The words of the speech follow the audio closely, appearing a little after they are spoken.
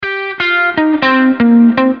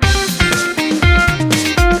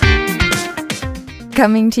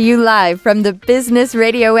Coming to you live from the Business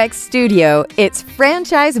RadioX studio, it's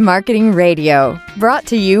Franchise Marketing Radio, brought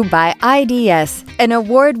to you by IDS, an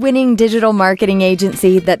award-winning digital marketing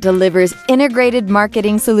agency that delivers integrated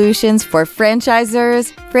marketing solutions for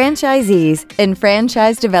franchisors, franchisees, and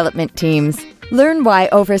franchise development teams. Learn why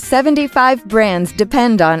over 75 brands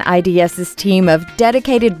depend on IDS's team of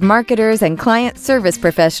dedicated marketers and client service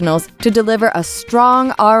professionals to deliver a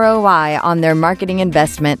strong ROI on their marketing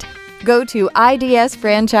investment. Go to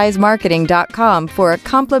idsfranchisemarketing.com for a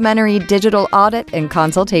complimentary digital audit and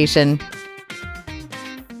consultation.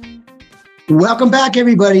 Welcome back,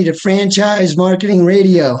 everybody, to Franchise Marketing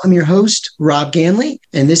Radio. I'm your host, Rob Ganley,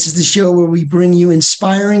 and this is the show where we bring you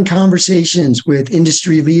inspiring conversations with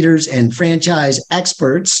industry leaders and franchise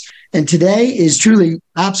experts. And today is truly,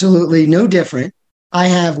 absolutely no different. I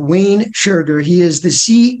have Wayne Scherger. He is the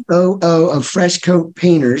COO of CertaPro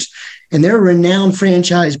Painters, and they're a renowned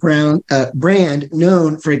franchise brand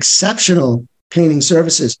known for exceptional painting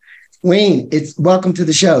services. Wayne, welcome to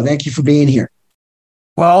the show. Thank you for being here.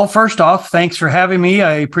 Well, first off, thanks for having me.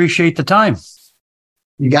 I appreciate the time.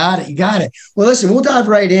 You got it. Well, listen, we'll dive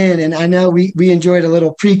right in. And I know we enjoyed a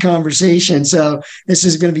little pre-conversation, so this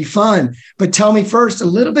is going to be fun. But tell me first a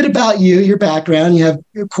little bit about you, your background. You have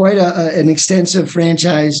quite an extensive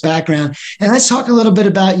franchise background. And let's talk a little bit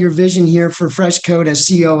about your vision here for CertaPro as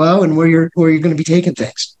COO and where you're going to be taking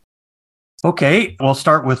things. Okay, we'll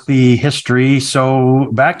start with the history. So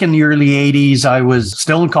back in the early 80s, I was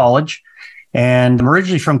still in college. And I'm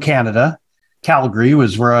originally from Canada. Calgary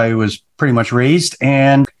was where I was pretty much raised.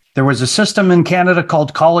 And there was a system in Canada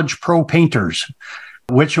called CertaPro Painters,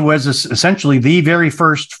 which was essentially the very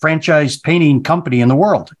first franchise painting company in the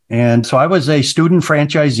world. And so I was a student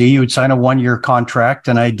franchisee who would sign a 1-year contract.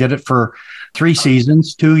 And I did it for 3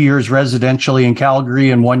 seasons, 2 years residentially in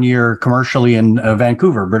Calgary and 1 year commercially in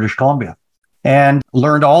Vancouver, British Columbia. And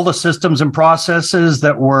learned all the systems and processes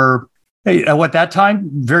that were at that time,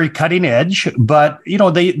 very cutting edge, but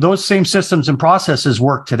those same systems and processes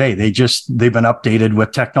work today. They've been updated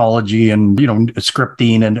with technology and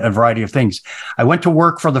scripting and a variety of things. I went to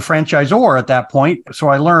work for the franchisor at that point, so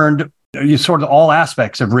I learned sort of all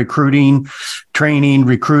aspects of recruiting,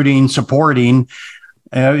 training, supporting.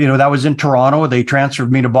 That was in Toronto. They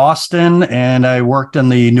transferred me to Boston, and I worked in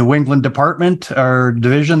the New England department or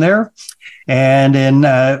division there. And in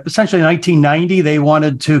essentially 1990, they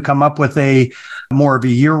wanted to come up with a more of a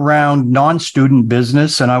year-round non-student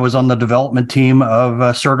business. And I was on the development team of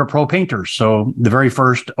CertaPro Painters. So the very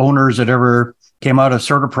first owners that ever came out of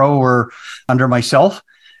CertaPro were under myself.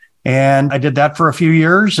 And I did that for a few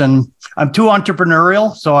years. And I'm too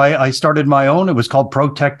entrepreneurial, so I started my own. It was called Pro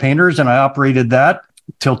Tech Painters, and I operated that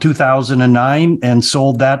till 2009 and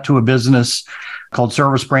sold that to a business called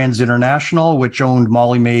Service Brands International, which owned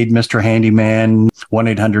Molly Maid, Mr. Handyman,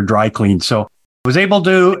 1-800 Dry Clean. So I was able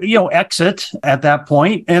to, exit at that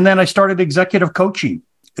point. And then I started executive coaching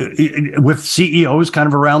with CEOs kind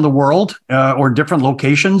of around the world or different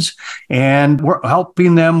locations. And we're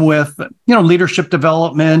helping them with, leadership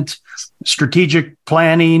development, strategic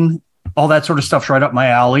planning, all that sort of stuff's right up my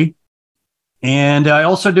alley. And I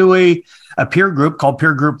also do a peer group called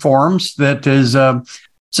Peer Group Forums that is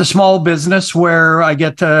it's a small business where I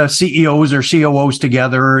get CEOs or COOs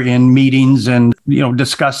together in meetings and,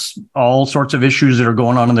 discuss all sorts of issues that are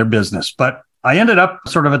going on in their business. But I ended up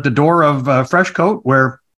sort of at the door of Fresh Coat,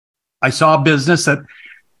 where I saw a business that,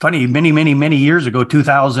 funny, many years ago,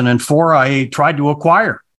 2004, I tried to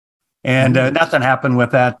acquire. And nothing happened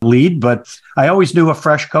with that lead, but I always knew of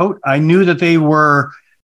Fresh Coat. I knew that they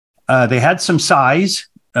had some size.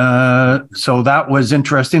 So that was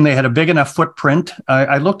interesting. They had a big enough footprint.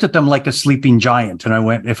 I looked at them like a sleeping giant, and I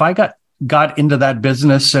went, if I got into that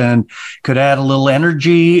business and could add a little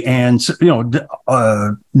energy and,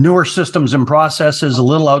 newer systems and processes a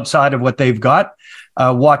little outside of what they've got,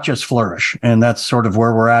 watch us flourish. And that's sort of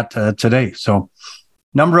where we're at today. So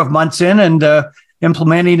number of months in and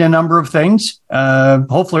implementing a number of things,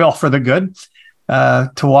 hopefully all for the good.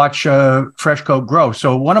 To watch Fresh Coat grow.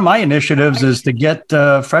 So one of my initiatives is to get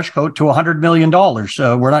Fresh Coat to $100 million.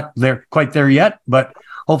 We're not quite there yet, but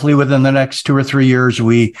hopefully within the next 2 or 3 years,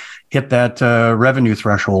 we hit that revenue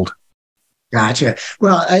threshold. Gotcha.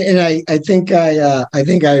 Well, I think I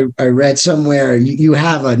read somewhere you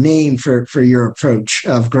have a name for your approach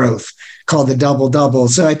of growth called the double.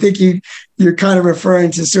 So I think you're kind of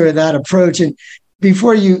referring to sort of that approach. And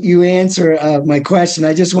before you answer my question,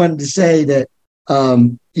 I just wanted to say that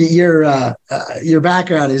your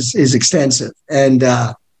background is extensive, and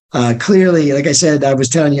clearly, like I said, I was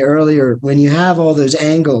telling you earlier, when you have all those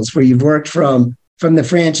angles where you've worked from from the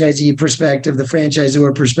franchisee perspective, the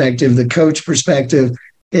franchisor perspective, the coach perspective,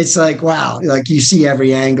 it's like, wow, like you see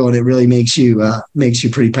every angle, and it really makes you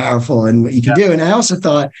pretty powerful in what you can do. And I also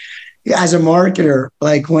thought, as a marketer,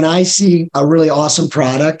 like when I see a really awesome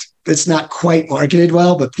product that's not quite marketed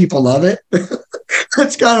well, but people love it,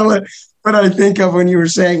 that's kind of what I think of when you were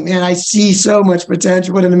saying, man, I see so much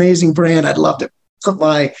potential. What an amazing brand. I'd love to put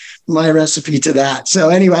my recipe to that. So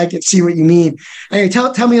anyway, I can see what you mean. Anyway,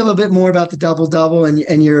 tell me a little bit more about the double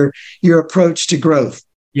and your approach to growth.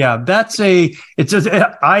 Yeah, I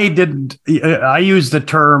use the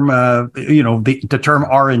term, the term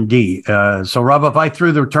R&D. So Rob, if I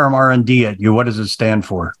threw the term R&D at you, what does it stand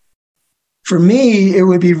for? For me, it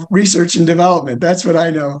would be research and development. That's what I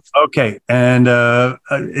know. Okay. And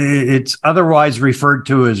it's otherwise referred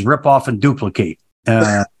to as rip off and duplicate.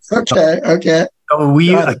 Okay.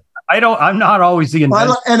 So I'm not always the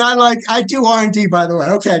inventor. I do R&D, by the way.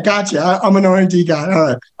 Okay, gotcha. I'm an R&D guy. All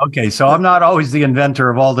right. Okay, so I'm not always the inventor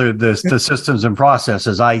of all the systems and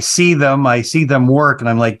processes. I see them work, and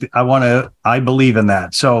I'm like, I believe in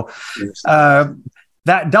that. So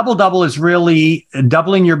that double is really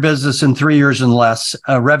doubling your business in 3 years and less,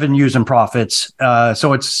 revenues and profits.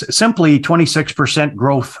 So it's simply 26%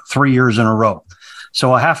 growth 3 years in a row.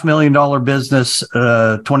 So a $500,000 business,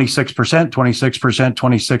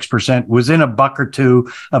 26% within a buck or two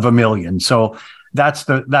of $1 million. So that's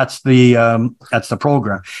the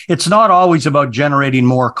program. It's not always about generating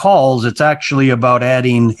more calls. It's actually about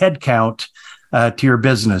adding headcount to your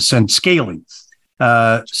business and scaling.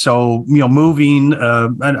 So moving.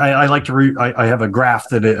 And I like to I have a graph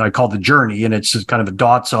that I call the journey, and it's just kind of a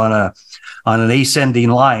dots on an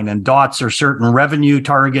ascending line, and dots are certain revenue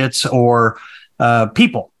targets or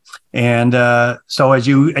people. And so as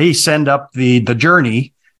you ascend up the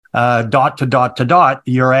journey, dot to dot,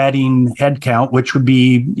 you're adding headcount, which would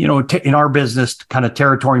be, in our business, kind of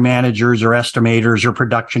territory managers or estimators or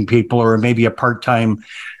production people, or maybe a part-time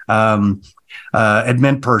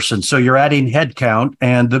admin person. So you're adding headcount,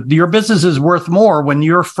 and your business is worth more when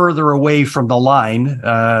you're further away from the line.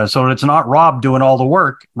 So it's not Rob doing all the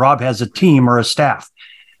work. Rob has a team or a staff.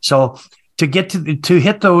 So to get to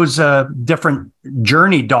hit those different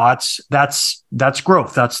journey dots, that's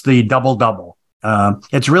growth. That's the double.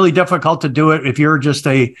 It's really difficult to do it if you're just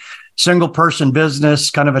a single person business,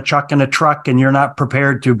 kind of a chuck in a truck, and you're not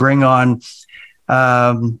prepared to bring on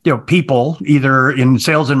people either in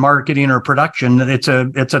sales and marketing or production. That's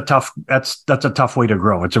a tough way to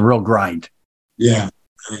grow. It's a real grind. Yeah.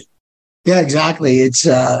 Yeah, exactly. It's,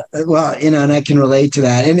 and I can relate to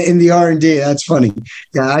that. And in the R&D, that's funny.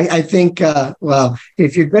 Yeah, I think,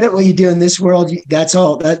 if you're good at what you do in this world, that's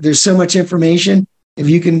all. There's so much information. If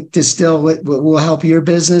you can distill what will help your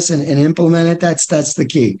business and implement it, that's the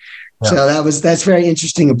key. Yeah. So that's very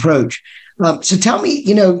interesting approach. So tell me,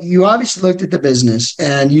 you obviously looked at the business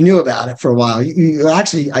and you knew about it for a while. You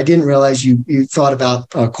actually, I didn't realize you thought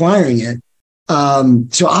about acquiring it.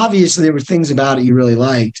 So obviously there were things about it you really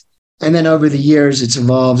liked. And then over the years, it's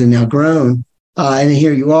evolved and now grown. And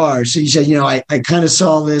here you are. So you said, I kind of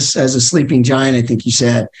saw this as a sleeping giant, I think you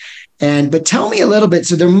said. But tell me a little bit.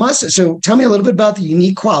 So tell me a little bit about the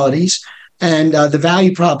unique qualities and the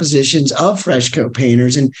value propositions of FreshCo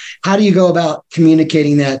Painters, and how do you go about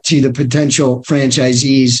communicating that to the potential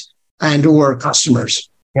franchisees and or customers?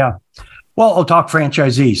 Yeah. Well, I'll talk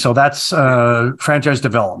franchisee. So that's franchise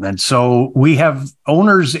development. So we have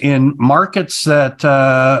owners in markets that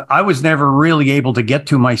I was never really able to get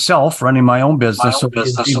to myself running my own business. So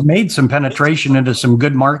we've made some penetration into some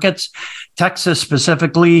good markets. Texas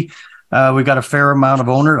specifically, we got a fair amount of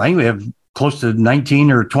owners. I think we have close to 19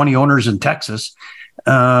 or 20 owners in Texas.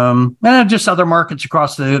 And just other markets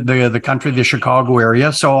across the country, the Chicago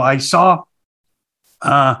area. So I saw...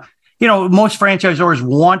 most franchisors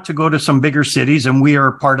want to go to some bigger cities, and we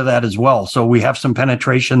are part of that as well. So we have some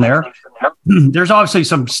penetration there. There's obviously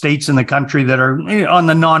some states in the country that are on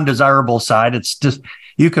the non-desirable side. It's just,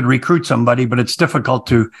 you could recruit somebody, but it's difficult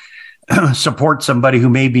to support somebody who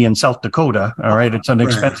may be in South Dakota. All right. It's an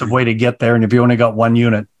expensive way to get there. And if you only got one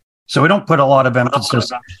unit, so we don't put a lot of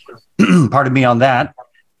emphasis, pardon me, on that.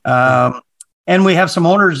 And we have some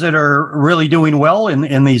owners that are really doing well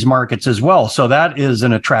in these markets as well. So that is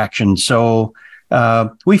an attraction. So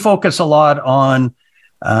we focus a lot on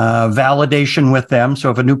validation with them. So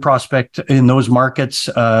if a new prospect in those markets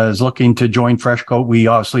is looking to join FreshCo, we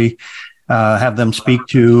obviously have them speak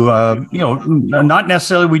to, not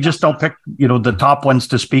necessarily, we just don't pick, the top ones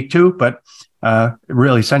to speak to, but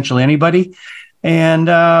really essentially anybody. And,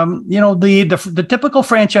 the typical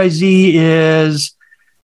franchisee is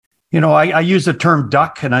I use the term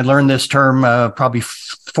duck, and I learned this term probably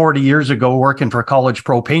 40 years ago working for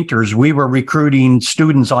CertaPro Painters. We were recruiting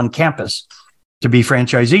students on campus to be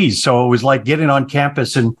franchisees. So it was like getting on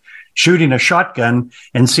campus and shooting a shotgun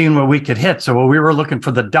and seeing what we could hit. So we were looking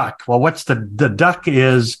for the duck. Well, what's the duck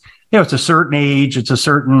is, it's a certain age, it's a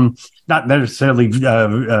certain, not necessarily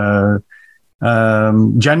gender,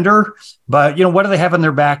 but, what do they have in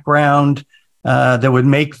their background that would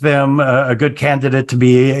make them a good candidate to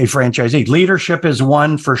be a franchisee? Leadership is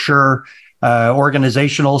one for sure.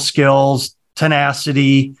 Organizational skills,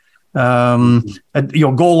 tenacity,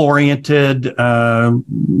 goal-oriented,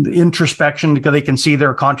 introspection, because they can see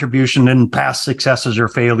their contribution in past successes or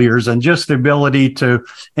failures, and just the ability to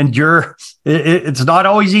endure. It's not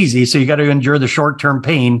always easy, so you got to endure the short-term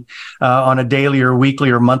pain on a daily or weekly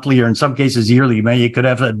or monthly, or in some cases yearly. Man, you could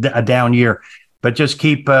have a down year, but just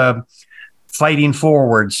keep fighting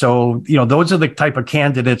forward. So, those are the type of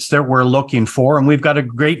candidates that we're looking for, and we've got a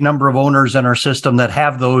great number of owners in our system that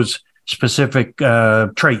have those specific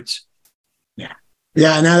traits.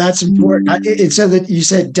 Yeah, now that's important. It said that you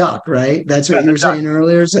said duck, right? That's what you were saying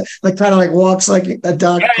earlier. So kind of walks like a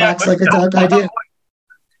duck, quacks like a duck idea.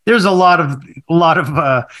 There's a lot of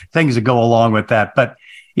things that go along with that, but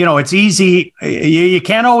it's easy. You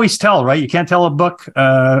can't always tell, right? You can't tell a book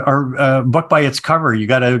or a book by its cover. You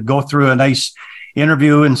got to go through a nice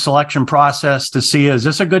interview and selection process to see, is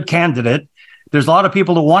this a good candidate? There's a lot of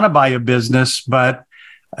people who want to buy a business, but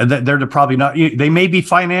they're probably not. They may be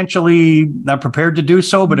financially not prepared to do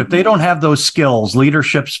so, but if they don't have those skills,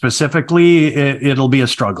 leadership specifically, it'll be a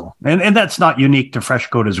struggle. And that's not unique to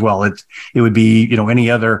Freshcoat as well. It would be any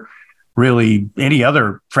other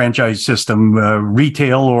franchise system,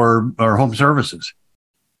 retail or home services.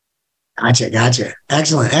 Gotcha.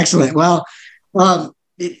 Excellent. Well,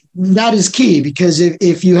 that is key, because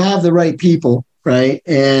if you have the right people, right,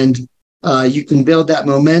 and you can build that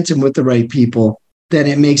momentum with the right people, then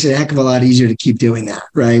it makes it a heck of a lot easier to keep doing that,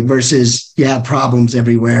 right? Versus you have problems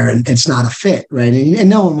everywhere and it's not a fit, right? And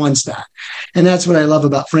no one wants that. And that's what I love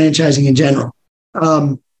about franchising in general.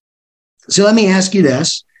 So let me ask you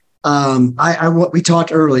this. We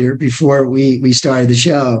talked earlier before we started the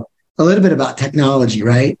show a little bit about technology,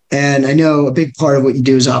 right? And I know a big part of what you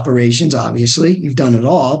do is operations. Obviously, you've done it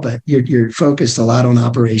all, but you're focused a lot on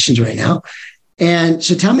operations right now. And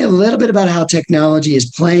so tell me a little bit about how technology is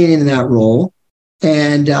playing in that role,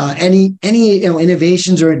 and any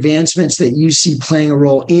innovations or advancements that you see playing a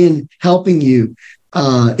role in helping you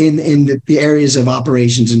in the areas of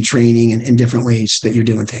operations and training and different ways that you're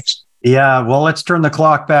doing things. Yeah, well, let's turn the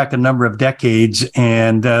clock back a number of decades,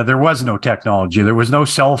 and there was no technology. There was no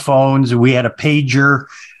cell phones. We had a pager.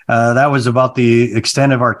 That was about the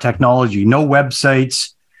extent of our technology. No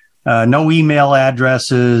websites, no email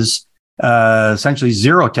addresses, essentially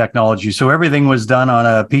zero technology. So everything was done on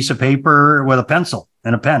a piece of paper with a pencil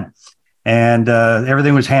and a pen, and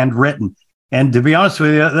everything was handwritten. And to be honest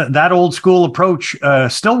with you, that old school approach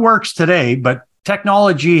still works today, but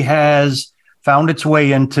technology has found its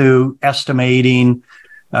way into estimating,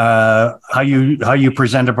 how you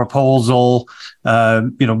present a proposal,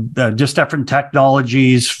 just different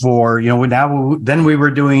technologies for, then we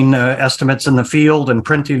were doing estimates in the field and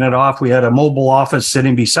printing it off. We had a mobile office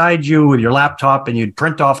sitting beside you with your laptop, and you'd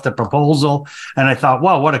print off the proposal. And I thought,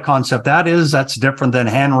 wow, what a concept that is. That's different than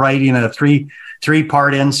handwriting a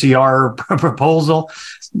three-part NCR proposal.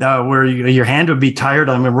 Where your hand would be tired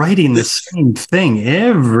on writing the same thing,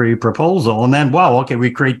 every proposal. And then, wow, okay, we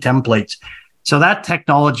create templates. So that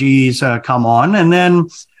technology's come on. And then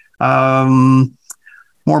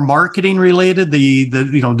more marketing related, the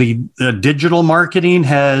digital marketing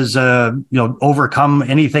has, overcome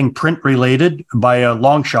anything print related by a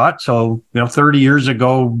long shot. So, 30 years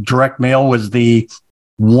ago, direct mail was the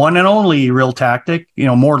one and only real tactic,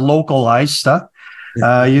 more localized stuff.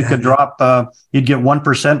 You could drop, you'd get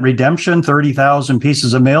 1% redemption, 30,000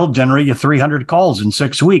 pieces of mail, generate you 300 calls in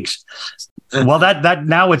 6 weeks. Well, that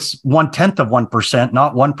now it's 1/10 of 1%,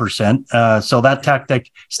 not 1%. So that tactic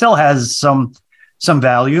still has some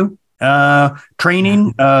value.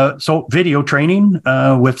 Training, so video training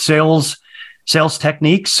with sales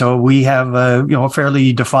techniques. So we have a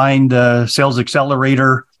fairly defined sales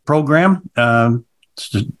accelerator program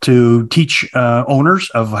to teach owners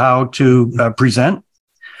of how to present.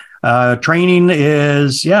 Training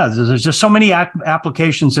is, there's just so many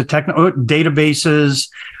applications of databases,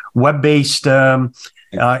 web-based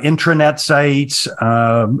intranet sites,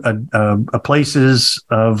 places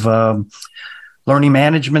of learning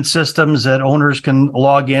management systems that owners can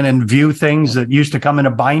log in and view things that used to come in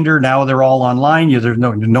a binder. Now they're all online. There's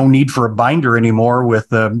no need for a binder anymore.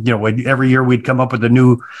 With every year we'd come up with a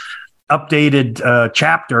new updated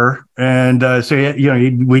chapter, and so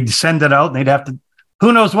we'd send it out, and they'd have to.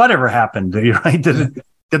 Who knows whatever happened? Right?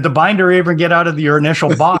 Did the binder ever get out of your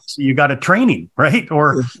initial box? You got a training, right?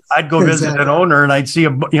 Or I'd go visit an owner, and I'd see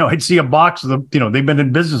a box of they've been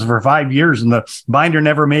in business for 5 years, and the binder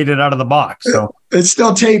never made it out of the box. So it's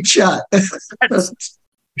still taped shut.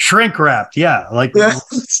 Shrink wrapped, yeah,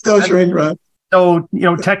 still shrink wrapped. So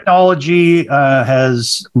technology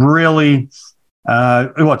has really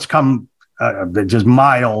it's come just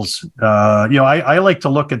miles. I like to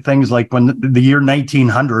look at things like when the year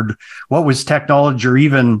 1900, what was technology, or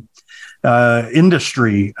even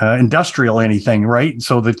industrial anything, right?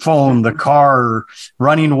 So the phone, the car,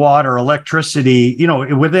 running water, electricity,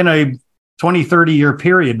 within a 20, 30 year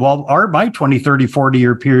period. Well, my 20, 30, 40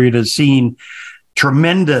 year period has seen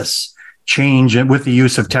tremendous change with the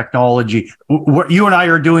use of technology. What you and I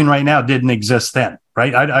are doing right now didn't exist then,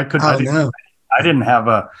 right? I didn't have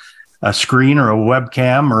a screen or a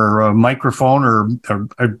webcam or a microphone, or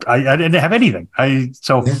I didn't have anything.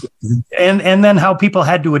 And then how people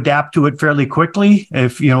had to adapt to it fairly quickly.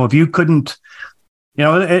 If you couldn't,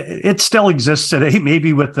 it still exists today,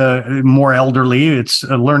 maybe with the more elderly, it's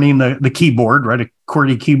learning the keyboard, right? A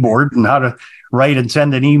QWERTY keyboard, and how to write and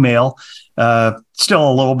send an email.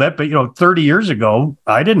 Still a little bit, but 30 years ago,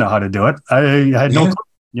 I didn't know how to do it. I had no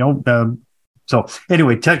clue, so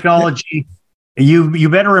anyway, technology, you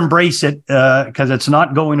better embrace it, because it's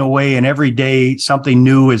not going away, and every day something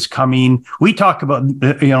new is coming. We talk about,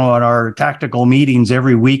 on our tactical meetings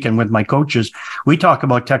every week, and with my coaches, we talk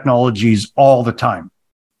about technologies all the time,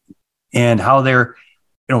 and how they're,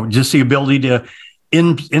 just the ability to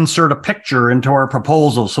insert a picture into our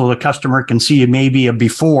proposal so the customer can see maybe a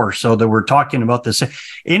before, so that we're talking about this.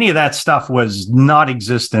 Any of that stuff was not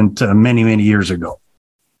existent many, many years ago.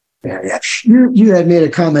 Yeah. You had made a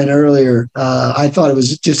comment earlier. I thought it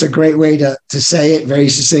was just a great way to say it very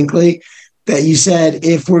succinctly, that you said,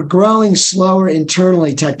 if we're growing slower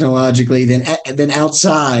internally technologically than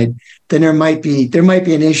outside, then there might be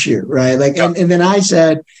an issue, right? And then I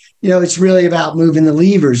said, it's really about moving the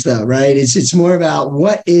levers, though, right? It's more about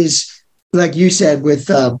what is, like you said, with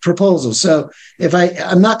proposals. So if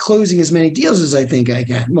I'm not closing as many deals as I think I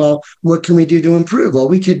can, well, what can we do to improve? Well,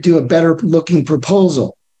 we could do a better looking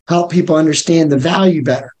proposal, help people understand the value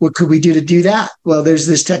better. What could we do to do that? Well, there's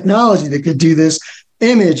this technology that could do this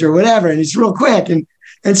image or whatever, and it's real quick. And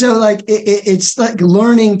so it's like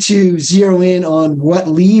learning to zero in on what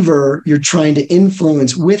lever you're trying to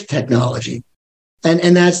influence with technology.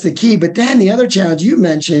 And that's the key. But then the other challenge you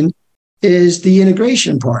mentioned is the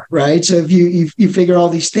integration part, right? So if you figure all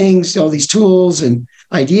these things, all these tools and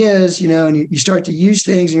ideas, and you start to use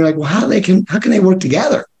things, and you're like, well, how can they work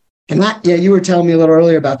together? And you were telling me a little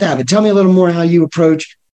earlier about that, but tell me a little more how you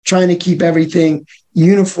approach trying to keep everything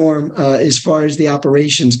uniform as far as the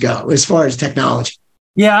operations go, as far as technology.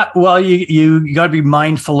 Yeah, well, you got to be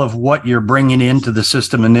mindful of what you're bringing into the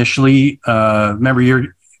system initially.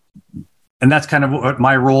 Remember, and that's kind of what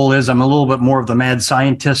my role is. I'm a little bit more of the mad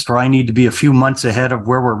scientist, where I need to be a few months ahead of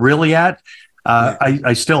where we're really at.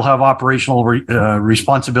 I still have operational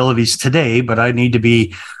responsibilities today, but I need to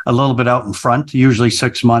be a little bit out in front, usually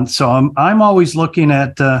 6 months. So I'm always looking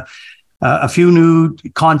at a few new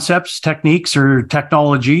concepts, techniques, or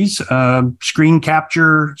technologies. Screen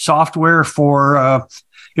capture software for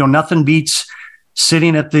nothing beats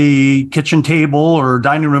sitting at the kitchen table or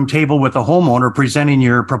dining room table with a homeowner presenting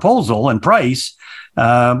your proposal and price.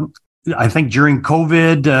 I think during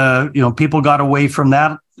COVID, people got away from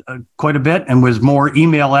that quite a bit and was more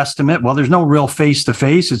email estimate. Well, there's no real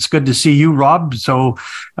face-to-face. It's good to see you, Rob. So,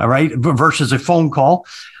 right, versus a phone call.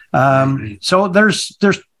 So there's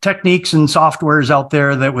techniques and softwares out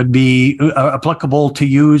there that would be applicable to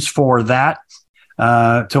use for that,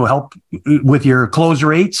 to help with your close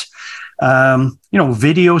rates.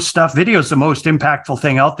 Video stuff. Video is the most impactful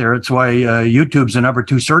thing out there. It's why YouTube's the number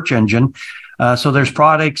 2 search engine. So there's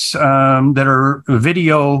products that are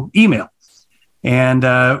video email.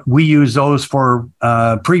 And we use those for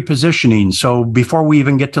pre-positioning. So before we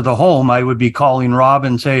even get to the home, I would be calling Rob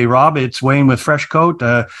and say, Rob, it's Wayne with Fresh Coat.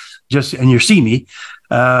 And you see me,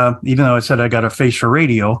 even though I said I got a face for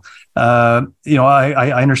radio.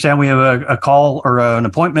 I understand we have a call or an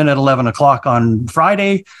appointment at 11 o'clock on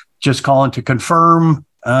Friday. Just calling to confirm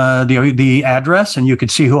the address, and you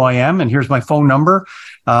could see who I am. And here's my phone number.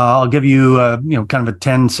 I'll give you, kind of a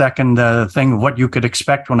 10-second thing of what you could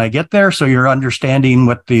expect when I get there, so you're understanding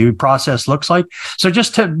what the process looks like. So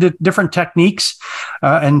just different techniques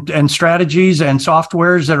and strategies and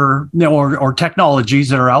softwares that are, or technologies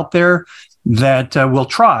that are out there that we'll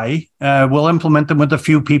try. We'll implement them with a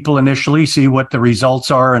few people initially, see what the results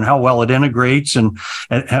are and how well it integrates and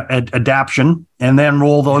adaption, and then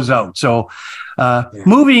roll those out. So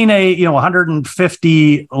moving a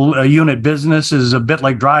 150 unit business is a bit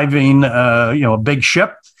like driving a big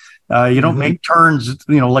ship. You don't make turns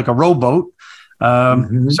like a rowboat.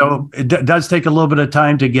 So it does take a little bit of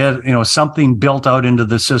time to get something built out into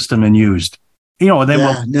the system and used. And then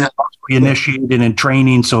we'll initiate it in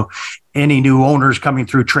training. So any new owners coming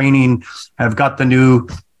through training have got the new,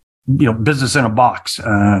 business in a box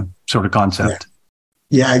sort of concept.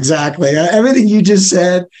 Yeah, exactly. Everything you just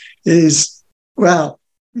said is, well,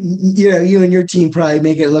 you and your team probably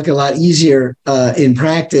make it look a lot easier in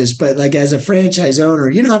practice, but like as a franchise owner,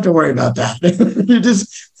 you don't have to worry about that. You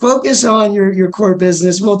just focus on your core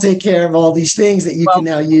business. We'll take care of all these things that you can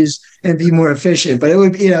now use and be more efficient. But it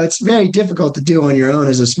would, it's very difficult to do on your own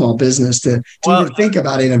as a small business to even think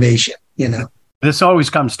about innovation, This always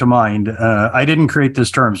comes to mind. I didn't create this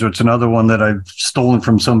term, so it's another one that I've stolen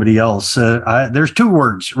from somebody else. There's two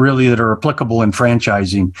words really that are applicable in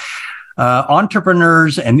franchising.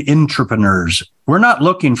 Entrepreneurs and intrapreneurs. We're not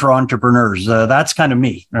looking for entrepreneurs. That's kind of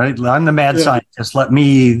me, right? I'm the mad scientist. Let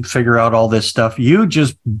me figure out all this stuff. You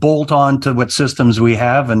just bolt on to what systems we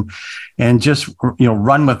have and just,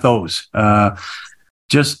 run with those.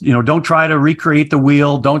 Don't try to recreate the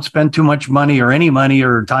wheel. Don't spend too much money or any money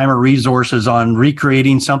or time or resources on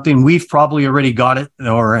recreating something. We've probably already got it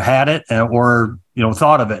or had it or,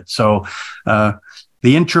 thought of it. So,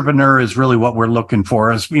 the entrepreneur is really what we're looking for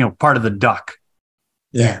as, part of the duck.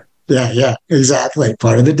 Yeah, exactly.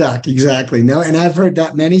 Part of the duck. Exactly. No, and I've heard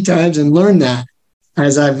that many times and learned that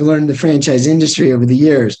as I've learned the franchise industry over the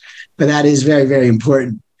years, but that is very, very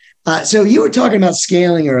important. So you were talking about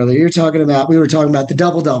scaling earlier. We were talking about the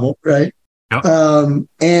double, right? Yep.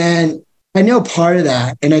 And I know part of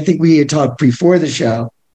that, and I think we had talked before the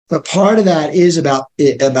show, but part of that is about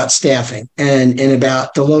staffing and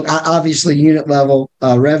about the obviously unit level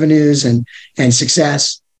revenues and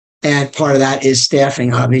success. And part of that is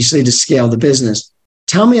staffing, obviously, to scale the business.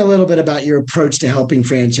 Tell me a little bit about your approach to helping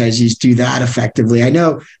franchisees do that effectively. I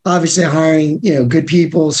know, obviously, hiring good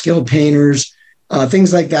people, skilled painters,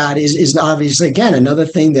 things like that is obviously, again, another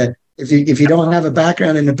thing that if you don't have a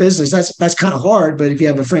background in the business, that's kind of hard. But if you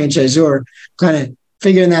have a franchisor kind of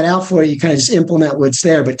figuring that out for you, kind of just implement what's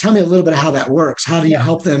there. But tell me a little bit of how that works. How do you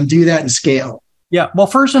help them do that and scale? Yeah. Well,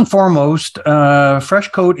 first and foremost, Fresh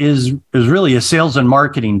Coat is really a sales and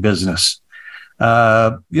marketing business.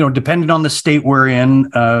 Depending on the state we're in,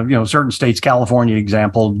 certain states, California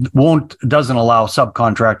example, doesn't allow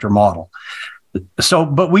subcontractor model. So,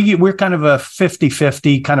 but we're kind of a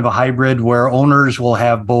 50-50 kind of a hybrid where owners will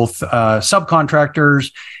have both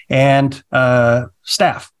subcontractors and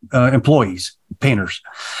staff, employees, painters.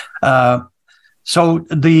 So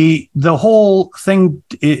the whole thing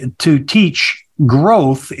to teach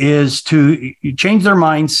growth is to change their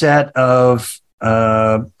mindset of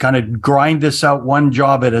kind of grind this out one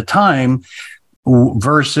job at a time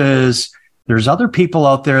versus there's other people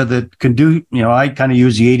out there that can do, I kind of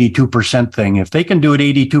use the 82% thing. If they can do it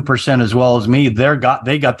 82% as well as me, they got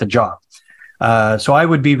the job. So I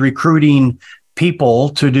would be recruiting people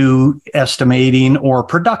to do estimating or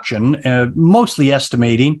production, mostly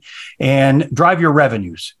estimating, and drive your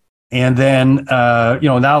revenues. And then,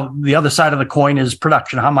 now the other side of the coin is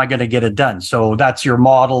production. How am I going to get it done? So that's your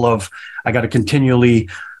model of, I got to continually,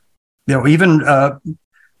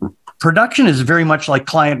 production is very much like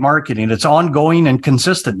client marketing. It's ongoing and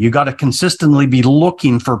consistent. You got to consistently be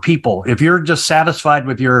looking for people. If you're just satisfied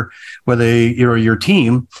with your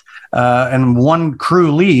team, and one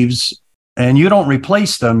crew leaves and you don't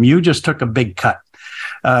replace them, you just took a big cut.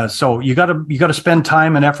 So you got to spend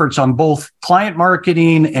time and efforts on both client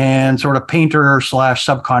marketing and sort of painter /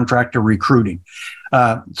 subcontractor recruiting.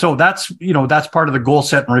 So that's part of the goal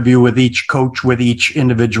set and review with each coach, with each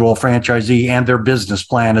individual franchisee, and their business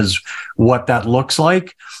plan is what that looks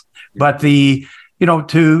like. But the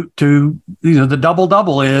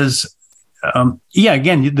double is,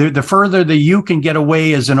 again, the further that you can get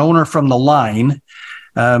away as an owner from the line,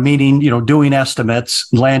 meaning, doing estimates,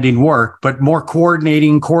 landing work, but more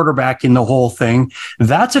coordinating, quarterbacking the whole thing,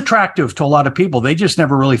 that's attractive to a lot of people. They just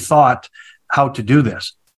never really thought how to do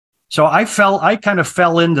this. So I kind of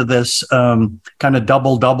fell into this kind of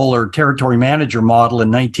double or territory manager model in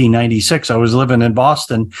 1996. I was living in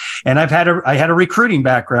Boston, and I had a recruiting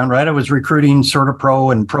background, right? I was recruiting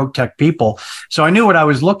CertaPro and ProTech people. So I knew what I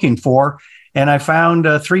was looking for, and I found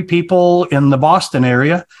 3 people in the Boston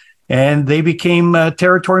area, and they became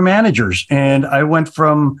territory managers. And I went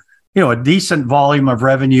from, a decent volume of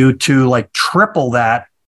revenue to like triple that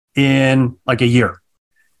in like a year.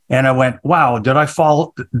 And I went, wow, did I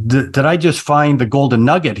just find the golden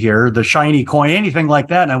nugget here, the shiny coin, anything like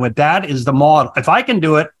that? And I went, that is the model. If I can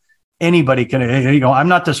do it, anybody can. I'm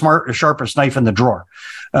not the sharpest knife in the drawer.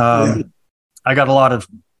 I got a lot of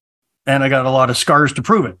scars to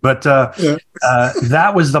prove it. But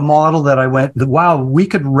that was the model that I went, wow, we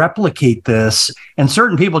could replicate this. And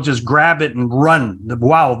certain people just grab it and run.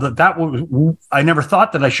 Wow, I never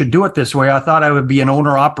thought that I should do it this way. I thought I would be an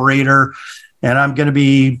owner operator and I'm going to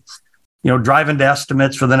be, driving to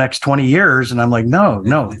estimates for the next 20 years. And I'm like,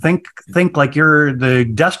 no, think like you're the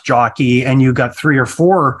desk jockey and you got 3 or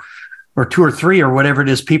 4 or 2 or 3 or whatever it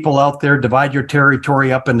is, people out there, divide your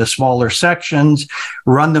territory up into smaller sections,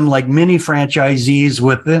 run them like mini franchisees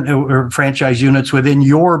within or franchise units within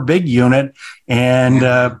your big unit and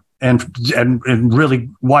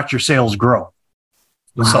really watch your sales grow.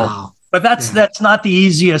 Wow. So, but that's not the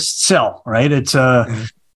easiest sell, right? It's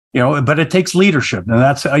but it takes leadership, and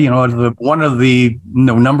that's one of the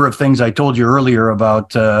number of things I told you earlier about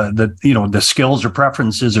the skills or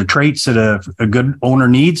preferences or traits that a good owner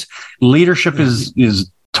needs. Leadership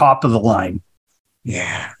is top of the line.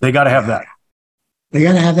 Yeah, they got to have that. They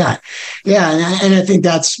got to have that. Yeah, and I think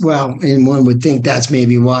and one would think that's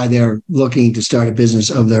maybe why they're looking to start a business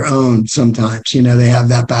of their own. Sometimes, they have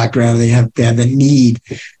that background, they have the need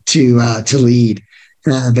to lead.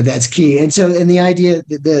 But that's key. And the idea,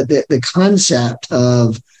 the concept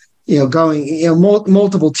of, going,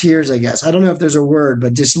 multiple tiers, I guess. I don't know if there's a word,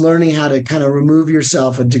 but just learning how to kind of remove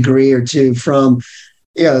yourself a degree or two from,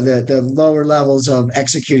 the lower levels of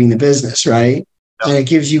executing the business, right? Yep. And it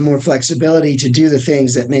gives you more flexibility to do the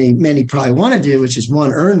things that many probably want to do, which is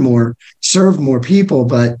one, earn more, serve more people,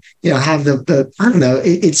 but, have I don't know,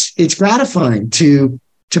 it's gratifying to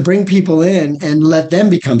bring people in and let them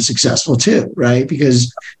become successful too, right?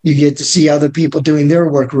 Because you get to see other people doing their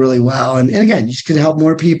work really well. And again, you can help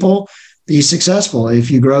more people be successful if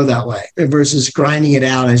you grow that way versus grinding it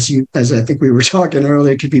out as I think we were talking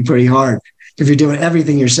earlier, it could be pretty hard if you're doing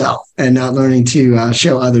everything yourself and not learning to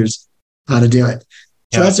show others how to do it.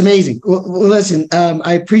 So that's amazing. Well, listen,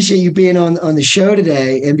 I appreciate you being on the show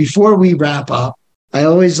today. And before we wrap up, I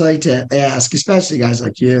always like to ask, especially guys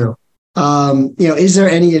like you, is there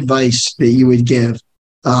any advice that you would give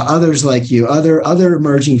others like you, other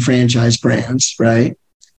emerging franchise brands, right?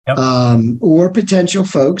 Yep. Or potential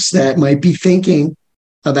folks that might be thinking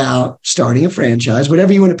about starting a franchise,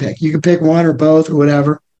 whatever you want to pick. You can pick one or both or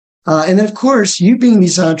whatever. And then, of course, you being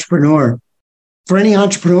this entrepreneur, for any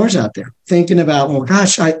entrepreneurs out there thinking about, well,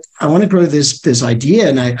 gosh, I want to grow this idea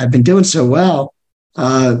and I've been doing so well.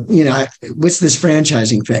 What's this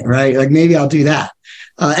franchising thing, right? Like maybe I'll do that.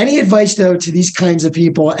 Any advice, though, to these kinds of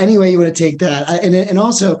people? Any way you want to take that? And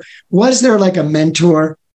also, was there like a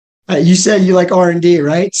mentor? You said you like R&D,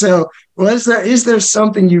 right? So is there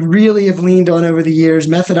something you really have leaned on over the years?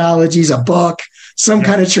 Methodologies, a book, some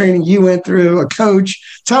kind of training you went through, a coach?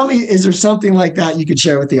 Tell me, is there something like that you could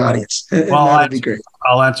share with the audience? Well, that'd be great.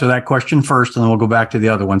 I'll answer that question first, and then we'll go back to the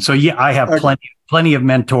other one. So, I have plenty of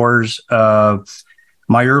mentors.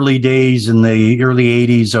 My early days in the early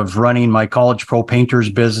 80s of running my CertaPro Painters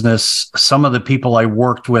business, some of the people I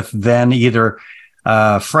worked with then, either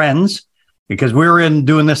friends, because we were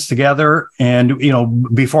doing this together. And,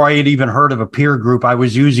 before I had even heard of a peer group, I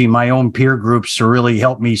was using my own peer groups to really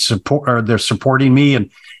help me support, or they're supporting me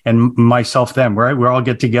and myself, them, right? We all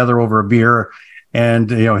get together over a beer and,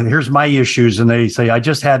 here's my issues. And they say, I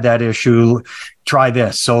just had that issue, try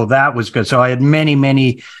this. So that was good. So I had many,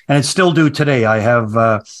 and I still do today. I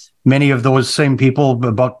have many of those same people,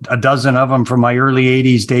 about a dozen of them from my early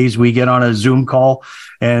 80s days. We get on a Zoom call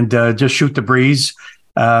and just shoot the breeze.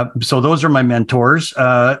 So those are my mentors,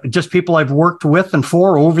 just people I've worked with and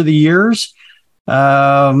for over the years.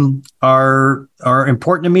 Are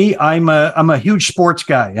important to me. I'm a huge sports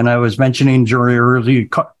guy, and I was mentioning during early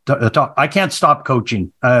talk, I can't stop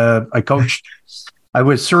coaching. I coached. I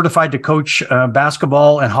was certified to coach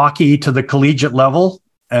basketball and hockey to the collegiate level.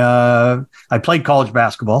 I played college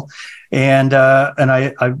basketball, and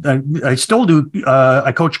I still do.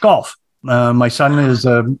 I coach golf. My son is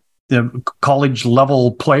a college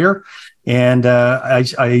level player. And I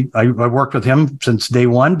worked with him since day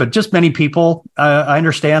one, but just many people, I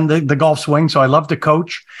understand the golf swing. So I love to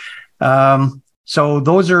coach. So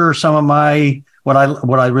those are some of what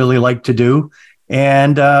I really like to do.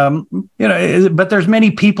 And, but there's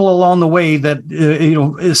many people along the way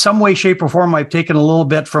that, some way, shape or form, I've taken a little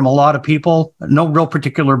bit from a lot of people, no real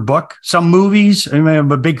particular book, some movies. I mean,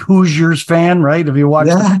 I'm a big Hoosiers fan, right? Have you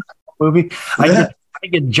watched the movie? Yeah. I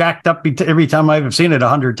get jacked up every time I've seen it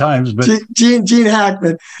 100 times. But Gene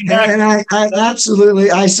Hackman. And I absolutely,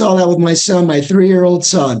 I saw that with my son, my 3-year-old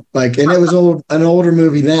son. And it was an older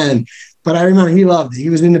movie then, but I remember he loved it. He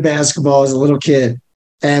was into basketball as a little kid.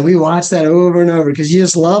 And we watched that over and over because he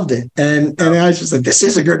just loved it. And I was just like, this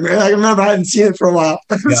is a good movie. I remember I hadn't seen it for a while.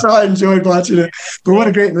 So I enjoyed watching it. But what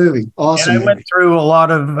a great movie. Awesome. And I went through a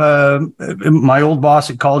lot of, my old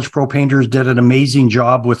boss at CertaPro Painters did an amazing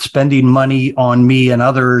job with spending money on me and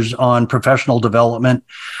others on professional development.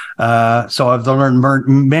 So I've learned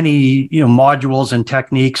many, modules and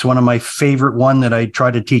techniques. One of my favorite one that I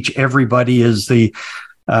try to teach everybody is the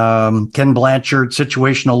Ken Blanchard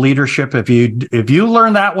situational leadership. If you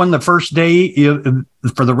learn that one the first day,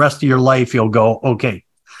 for the rest of your life, you'll go, okay,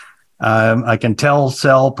 I can tell,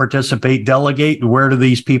 sell, participate, delegate. Where do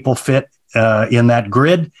these people fit in that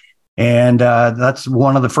grid? And that's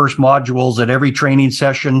one of the first modules at every training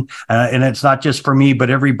session. And it's not just for me, but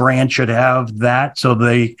every brand should have that. So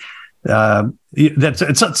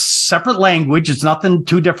it's a separate language. It's nothing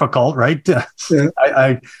too difficult, right? Yeah.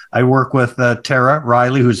 I work with Tara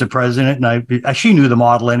Riley, who's the president, and she knew the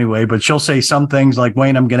model anyway, but she'll say some things like,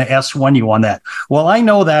 Wayne, I'm going to S1 you on that. Well, I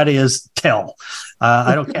know that is tell.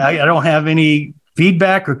 I don't have any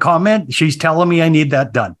feedback or comment. She's telling me I need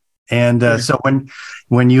that done. And so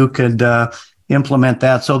when you could implement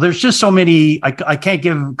that. So there's just so many, I can't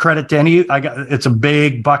give credit to any. It's a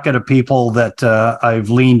big bucket of people that I've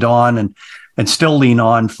leaned on and still lean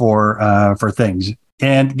on for things.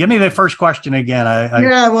 And give me the first question again. I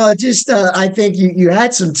think you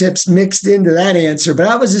had some tips mixed into that answer, but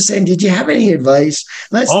I was just saying, did you have any advice?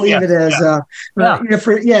 Let's leave it as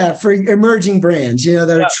for emerging brands, that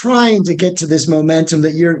are trying to get to this momentum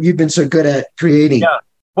that you've been so good at creating. Yeah.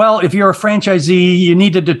 Well, if you're a franchisee, you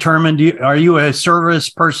need to determine, are you a service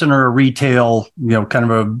person or a retail, kind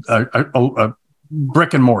of a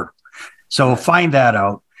brick and mortar? So find that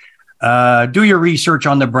out. Do your research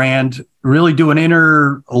on the brand. Really do an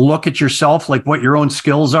inner look at yourself, like what your own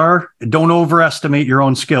skills are. Don't overestimate your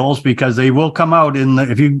own skills because they will come out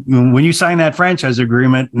when you sign that franchise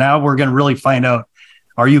agreement. Now we're going to really find out,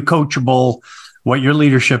 are you coachable? What your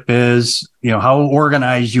leadership is, how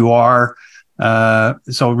organized you are.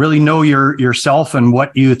 So really know yourself and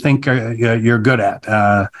what you think you're good at.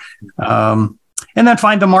 And then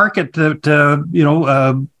find the market that,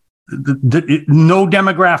 no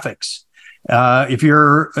demographics. If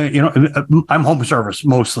you're, I'm home service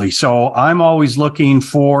mostly. So I'm always looking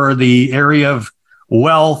for the area of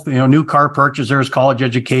wealth, new car purchasers, college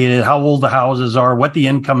educated, how old the houses are, what the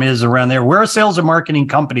income is around there. We're a sales and marketing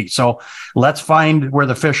company. So let's find where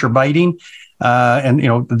the fish are biting.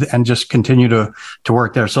 And just continue to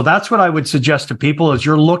work there. So that's what I would suggest to people as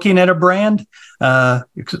you're looking at a brand,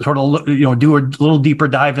 sort of, do a little deeper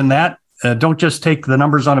dive in that. Don't just take the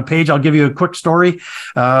numbers on a page. I'll give you a quick story.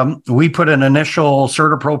 We put an initial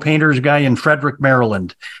CertaPro Painters guy in Frederick,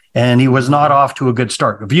 Maryland, and he was not off to a good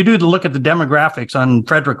start. If you do look at the demographics on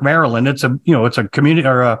Frederick, Maryland, it's a community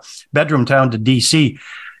or a bedroom town to DC.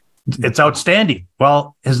 It's outstanding.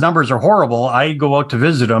 Well, his numbers are horrible. I go out to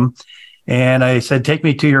visit him. And I said, take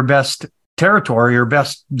me to your best territory, your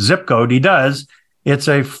best zip code. He does. It's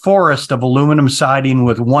a forest of aluminum siding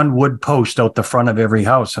with one wood post out the front of every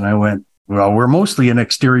house. And I went, well, we're mostly an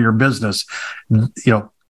exterior business.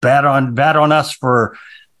 Bad on us for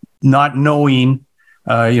not knowing,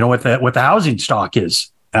 what the housing stock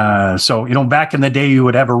is. So, back in the day, you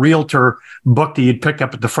would have a realtor book that you'd pick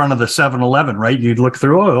up at the front of the 7-Eleven, right? You'd look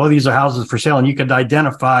through, these are houses for sale, and you could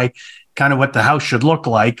identify kind of what the house should look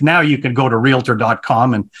like. Now you can go to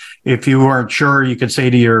realtor.com. And if you weren't sure, you could say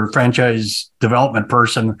to your franchise development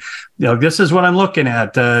person, this is what I'm looking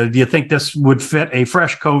at. Do you think this would fit a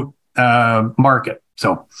fresh coat market?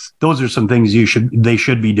 So those are some things they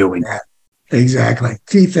should be doing. Exactly.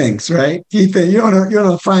 Key things, right? Key thing. You don't want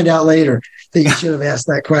to find out later that you should have asked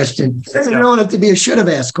that question. You don't want it to be a should have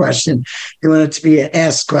asked question. You want it to be an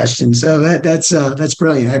asked question. So that's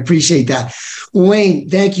brilliant. I appreciate that. Wayne,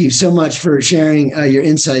 thank you so much for sharing your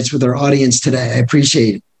insights with our audience today. I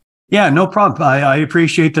appreciate it. Yeah, no problem. I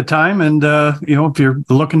appreciate the time. And, if you're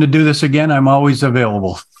looking to do this again, I'm always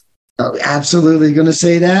available. Oh, absolutely going to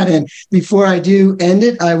say that. And before I do end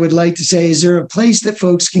it, I would like to say, is there a place that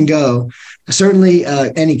folks can go? Certainly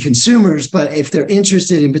any consumers, but if they're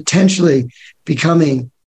interested in potentially becoming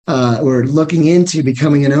or looking into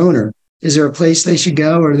becoming an owner, Is there a place they should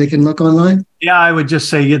go or they can look online? Yeah, I would just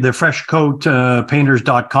say the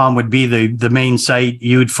freshcoatpainters.com would be the main site.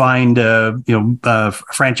 You'd find,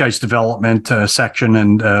 franchise development section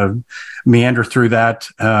and meander through that,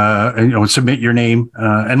 and, submit your name.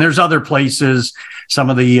 And there's other places,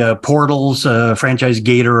 some of the portals, Franchise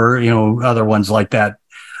Gator, other ones like that.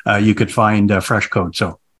 You could find Freshcoat.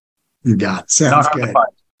 So You got it. Sounds good.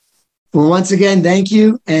 Well, once again, thank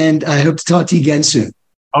you. And I hope to talk to you again soon.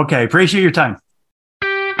 Okay. Appreciate your time.